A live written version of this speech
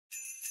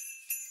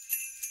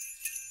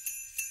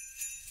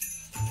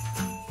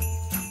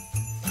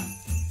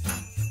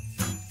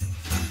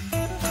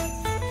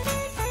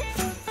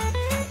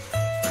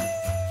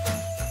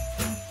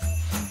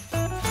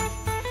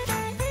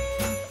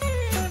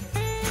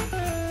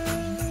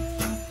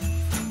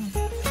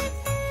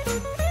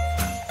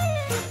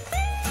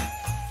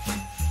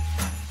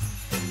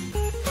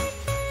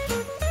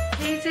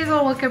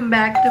people, welcome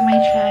back to my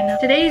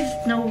channel. Today is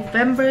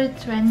November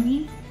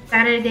 20,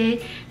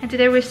 Saturday, and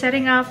today we're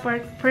setting up our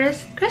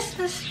first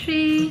Christmas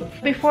tree.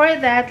 Before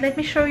that, let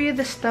me show you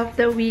the stuff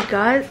that we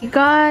got. We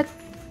got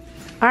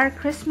our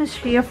Christmas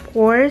tree, of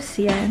course,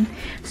 yan.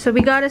 So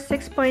we got a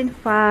 6.5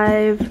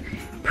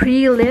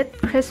 pre-lit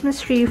Christmas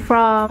tree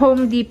from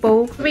Home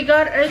Depot. We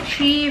got our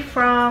tree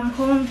from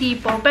Home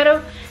Depot,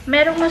 pero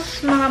merong mas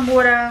mga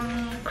murang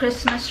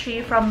Christmas tree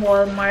from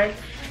Walmart.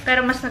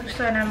 Pero mas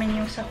nagustuhan namin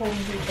yung sa Home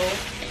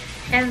Depot.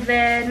 And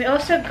then we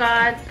also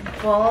got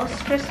balls,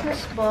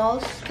 Christmas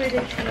balls for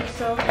the tree.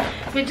 So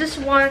we just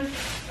want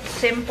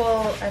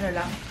simple,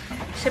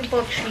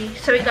 simple tree.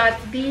 So we got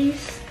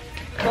these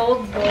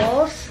gold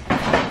balls,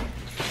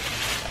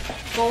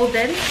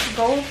 golden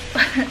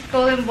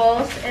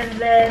balls, and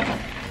then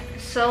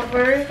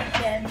silver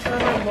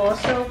balls.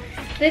 So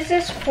this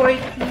is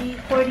 40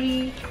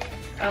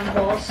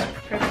 balls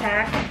per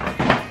pack.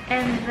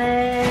 And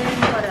then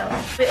what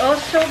else? We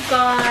also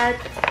got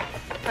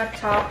a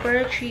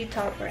topper, tree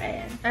topper.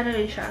 Ayan. Ano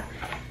rin siya?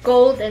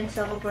 Gold and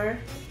silver.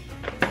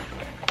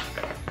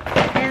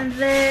 And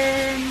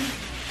then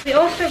we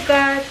also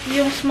got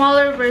yung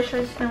smaller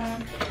versions ng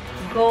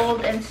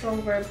gold and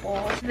silver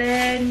balls.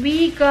 Then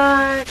we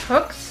got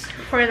hooks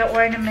for the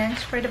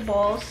ornaments for the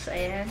balls.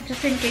 Ayan.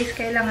 Just in case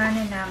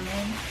kailanganin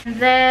namin. And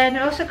then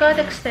we also got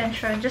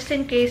extension just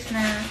in case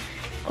na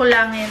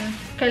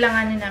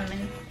kailanganin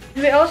namin.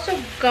 We also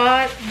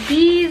got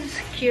these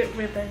cute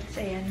ribbons.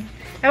 Ayan.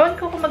 Ewan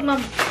ko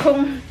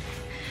kung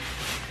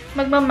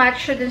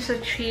magma-match siya dun sa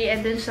tree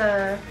and dun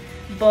sa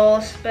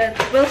balls. But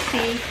we'll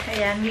see.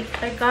 Ayan.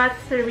 I got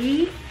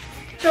 3.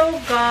 So,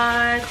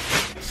 got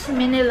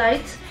mini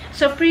lights.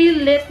 So,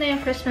 pre-lit na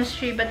yung Christmas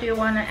tree, but we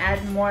wanna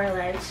add more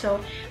lights.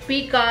 So,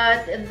 we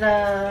got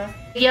the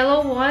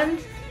yellow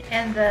ones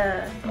and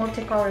the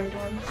multicolored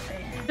ones.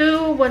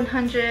 Ayan. 2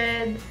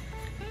 100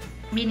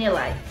 mini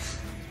lights.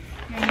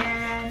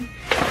 Ayan.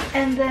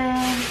 And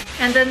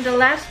then the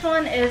last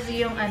one is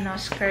yung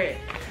skirt.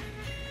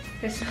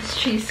 Christmas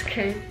tree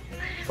skirt.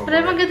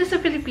 Parang maganda sa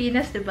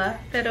Pilipinas, diba?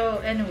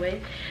 Pero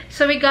anyway.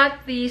 So we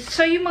got these.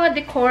 So yung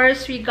mga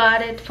decors, we got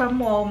it from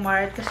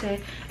Walmart.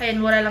 Kasi, ayun,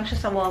 wala lang siya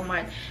sa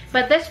Walmart.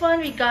 But this one,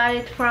 we got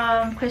it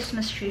from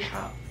Christmas tree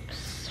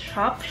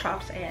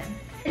shops. Ayan.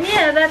 And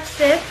yeah,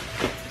 that's it.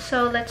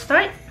 So let's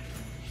start.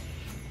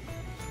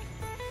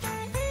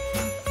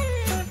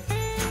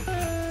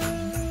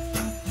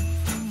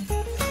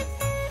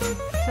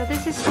 So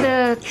this is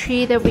the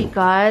tree that we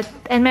got.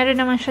 And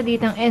meron naman siya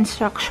ditong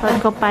instruction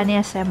kung paano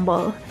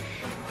i-assemble.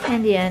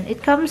 And yan,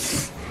 it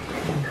comes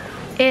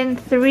in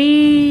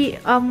 3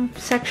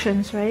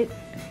 sections, right?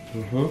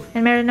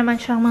 And meron naman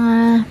siyang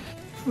mga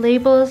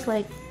labels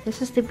like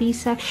this is the B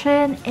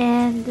section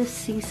and the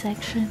C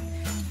section.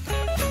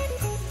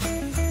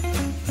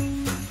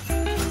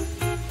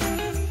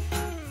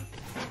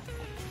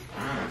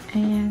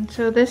 And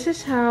so this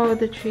is how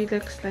the tree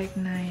looks like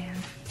na yan.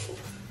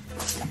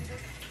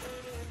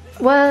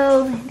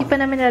 Well, hindi pa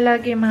namin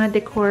lalagay yung mga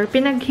decor.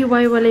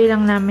 Pinaghiwa-walay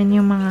lang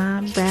namin yung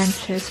mga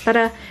branches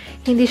para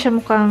hindi siya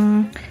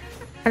mukhang,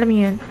 alam mo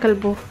yun,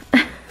 kalbo.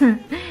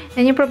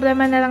 And yung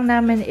problema na lang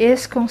namin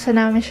is kung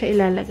saan namin siya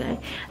ilalagay.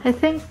 I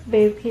think,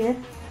 babe, here.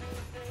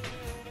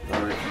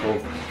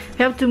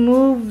 We have to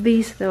move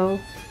these though.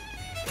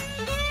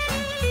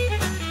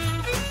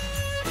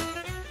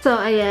 So,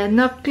 ayan.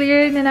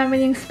 Na-clear na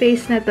namin yung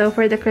space na to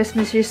for the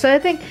Christmas tree. So, I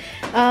think,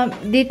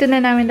 dito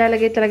na namin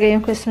lalagay talaga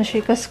yung Christmas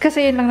tree.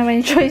 Kasi yun lang naman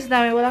yung choice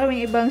namin. Wala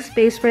kaming ibang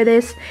space for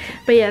this.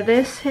 But yeah,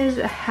 this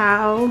is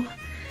how,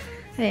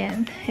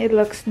 ayan, it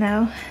looks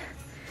now.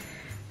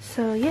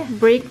 So, yeah.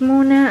 Break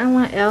muna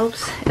ang mga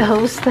elves.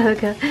 Elves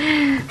talaga.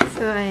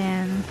 So,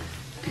 ayan.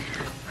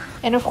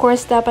 And of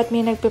course, dapat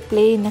may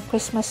nagpe-play na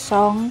Christmas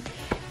song.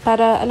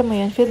 Para, alam mo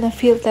yun,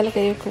 feel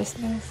talaga yung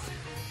Christmas.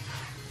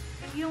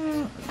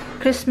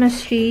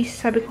 Christmas tree,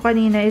 sabi ko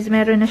kanina, is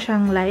meron na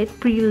siyang light.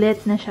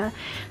 Pre-lit na siya.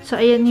 So,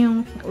 ayan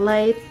yung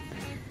light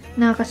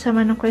na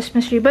kasama ng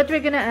Christmas tree. But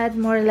we're gonna add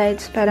more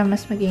lights para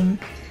mas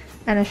maging,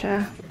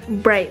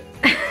 bright.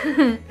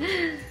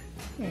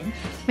 Yeah.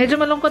 Medyo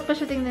malungkot pa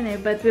siya tingnan eh,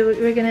 but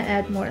we're gonna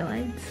add more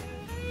lights.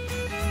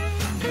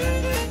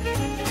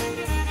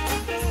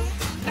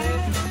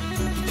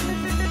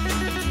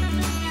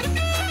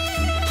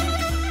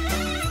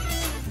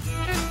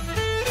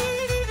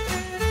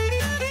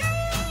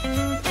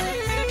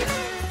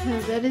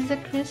 That is a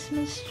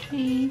Christmas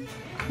tree.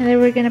 And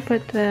then we're gonna put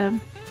the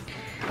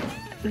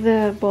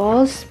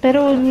balls.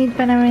 Pero need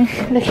pa namin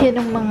lagyan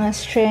ng mga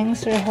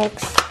strings or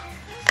hooks.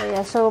 So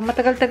yeah, so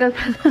matagal-tagal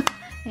pa na.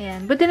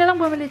 Ayan. Buti na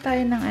lang bumili tayo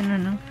ng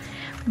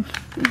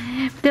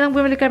Buti lang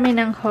bumili kami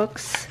ng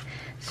hooks.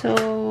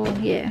 So,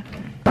 yeah.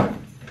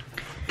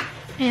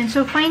 Ayan.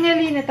 So,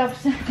 finally,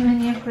 natapos na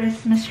naman yung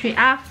Christmas tree.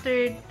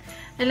 After,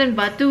 ilan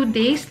ba? 2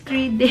 days?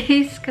 3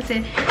 days?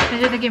 Kasi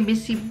medyo naging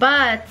busy.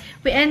 But,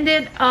 we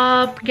ended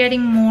up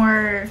getting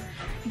more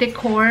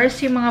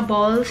decors, yung mga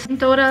balls. In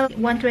total,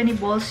 120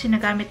 balls yung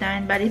nagamit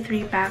namin. Bali,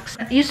 3 packs.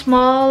 Yung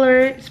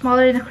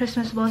smaller na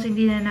Christmas balls,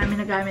 hindi na namin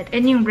nagamit.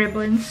 And yung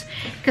ribbons,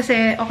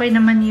 kasi okay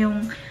naman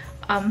yung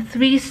 3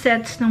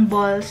 sets ng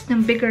balls,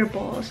 ng bigger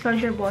balls,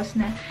 larger balls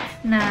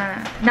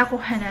na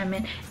nakuha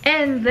namin.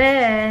 And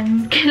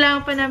then,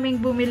 kailangan pa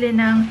namin bumili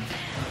ng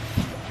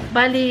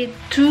bali,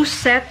 4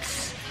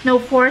 sets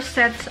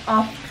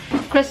of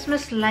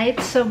Christmas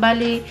lights. So,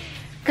 bali,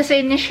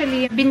 kasi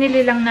initially,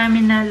 binili lang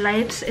namin na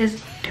lights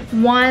is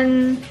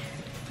 1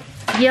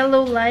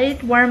 yellow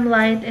light, warm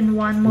light, and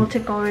 1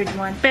 multicolored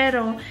one.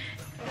 Pero,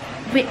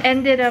 we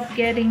ended up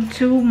getting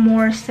 2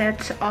 more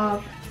sets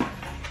of,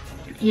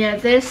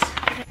 this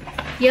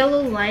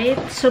yellow light.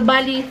 So,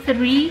 bali,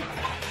 3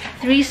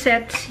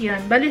 sets yun.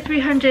 Bali,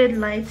 300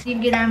 lights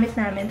yung ginamit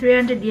namin.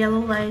 300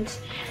 yellow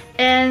lights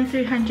and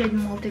 300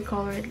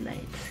 multicolored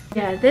lights.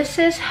 Yeah, this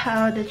is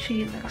how the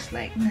tree looks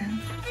like now.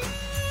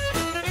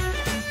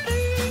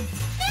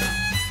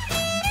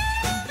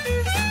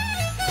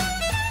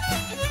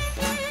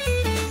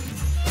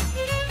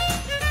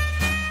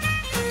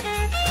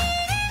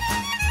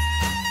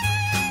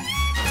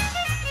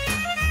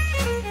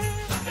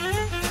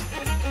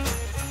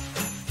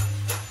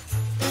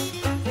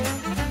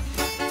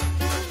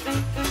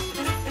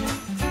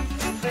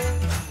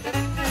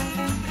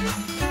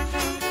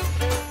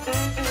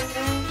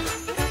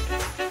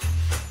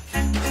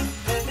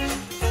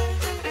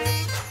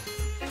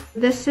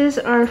 This is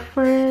our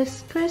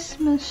first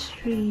Christmas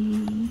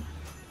tree.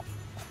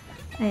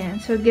 Ayan,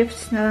 so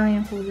gifts na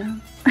lang yung kulang.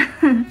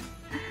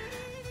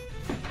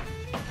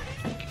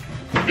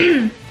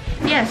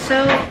 Yeah,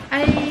 so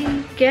I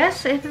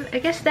guess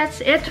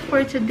that's it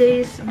for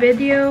today's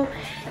video.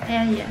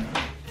 And yeah,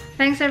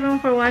 thanks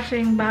everyone for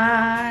watching.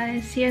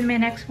 Bye. See you in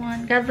my next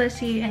one. God bless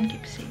you and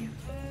keep safe.